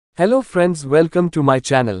Hello friends, welcome to my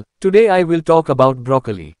channel. Today I will talk about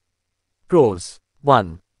broccoli. Pros.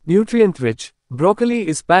 1. Nutrient-rich. Broccoli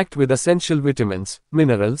is packed with essential vitamins,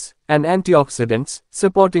 minerals, and antioxidants,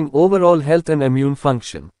 supporting overall health and immune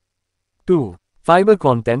function. 2. Fiber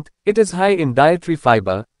content. It is high in dietary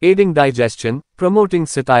fiber, aiding digestion, promoting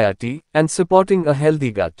satiety, and supporting a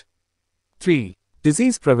healthy gut. 3.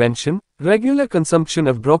 Disease prevention. Regular consumption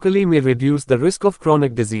of broccoli may reduce the risk of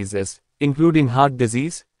chronic diseases, including heart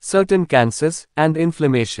disease, certain cancers, and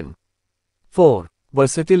inflammation. 4.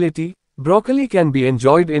 Versatility. Broccoli can be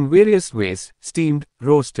enjoyed in various ways: steamed,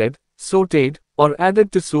 roasted, sautéed, or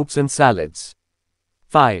added to soups and salads.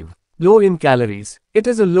 5. Low in calories. It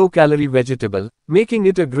is a low-calorie vegetable, making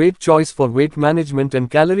it a great choice for weight management and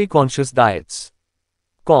calorie-conscious diets.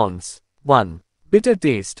 Cons. 1. Bitter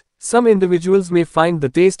taste. Some individuals may find the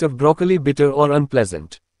taste of broccoli bitter or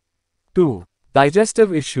unpleasant. 2.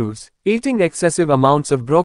 Digestive issues. Eating excessive amounts of broccoli